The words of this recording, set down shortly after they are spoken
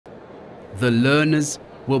The learners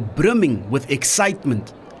were brimming with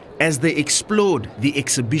excitement as they explored the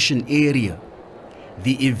exhibition area.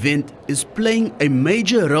 The event is playing a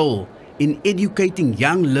major role in educating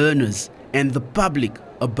young learners and the public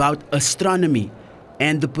about astronomy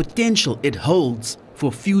and the potential it holds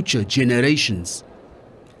for future generations.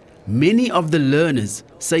 Many of the learners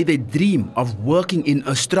say they dream of working in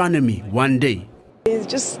astronomy one day. It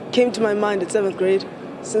just came to my mind at 7th grade,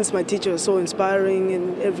 since my teacher was so inspiring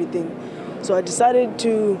and everything. So I decided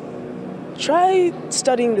to try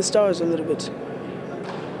studying the stars a little bit.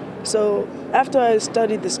 So after I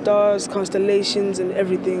studied the stars, constellations and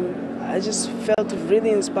everything, I just felt really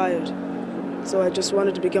inspired. So I just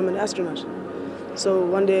wanted to become an astronaut. So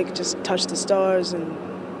one day I could just touch the stars and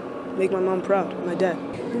make my mom proud, my dad.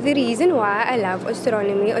 The reason why I love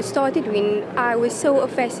astronomy started when I was so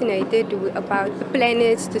fascinated about the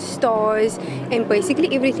planets, the stars, and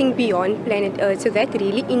basically everything beyond planet Earth. So that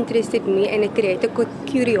really interested me and it created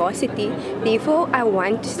curiosity. Therefore, I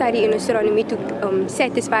want to study in astronomy to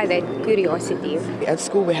satisfy that curiosity. At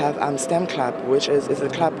school, we have STEM Club, which is a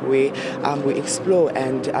club where we explore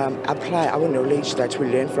and apply our knowledge that we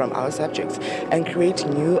learn from our subjects and create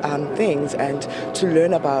new things and to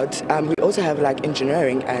learn about. We also have like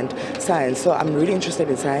engineering and science, so I'm really interested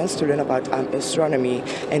in science to learn about astronomy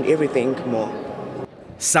and everything more.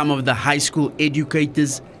 Some of the high school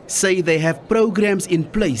educators say they have programs in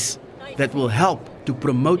place that will help to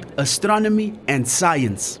promote astronomy and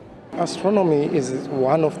science. Astronomy is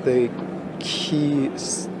one of the key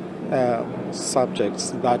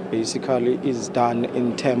subjects that basically is done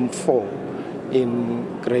in term 4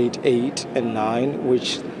 in grade 8 and 9,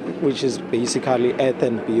 which is basically Earth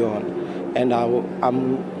and beyond. And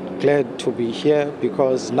I'm glad to be here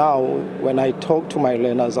because now when I talk to my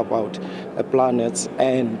learners about the planets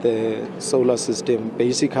and the solar system,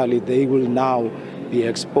 basically they will now be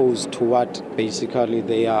exposed to what basically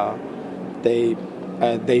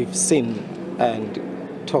they've seen and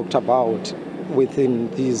talked about within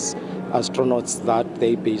these astronauts that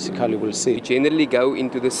they basically will see. We generally go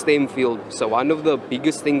into the STEM field. So one of the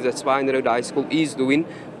biggest things that Spine Road High School is doing,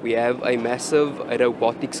 we have a massive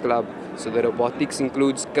robotics club. So the robotics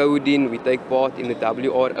includes coding, we take part in the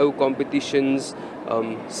WRO competitions.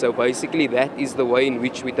 So basically that is the way in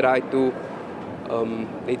which we try to,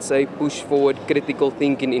 let's say, push forward critical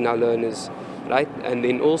thinking in our learners. Right? And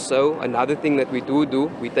then also another thing that we do,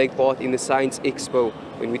 we take part in the Science Expo.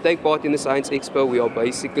 When we take part in the Science Expo, we are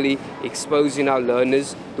basically exposing our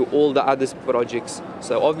learners to all the other projects.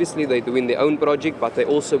 So obviously they're doing their own project, but they're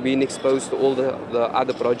also being exposed to all the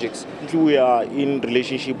other projects. We are in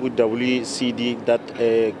relationship with WCD that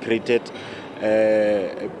created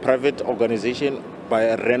a private organization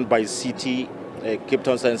run by CT, Cape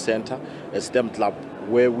Town Science Center, a STEM club,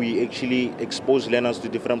 where we actually expose learners to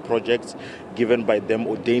different projects given by them,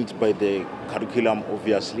 ordained by the curriculum,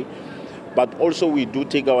 obviously. But also we do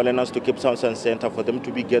take our learners to Cape Town Science Center for them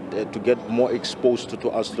to get more exposed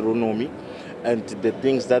to astronomy and the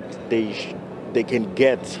things that they can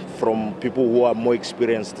get from people who are more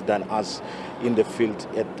experienced than us in the field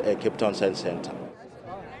at Cape Town Science Center.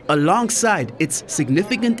 Alongside its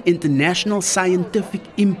significant international scientific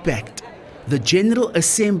impact, the General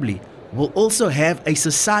Assembly will also have a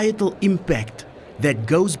societal impact that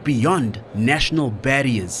goes beyond national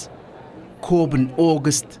barriers. Corbin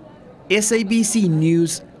August, SABC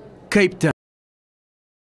News, Cape Town.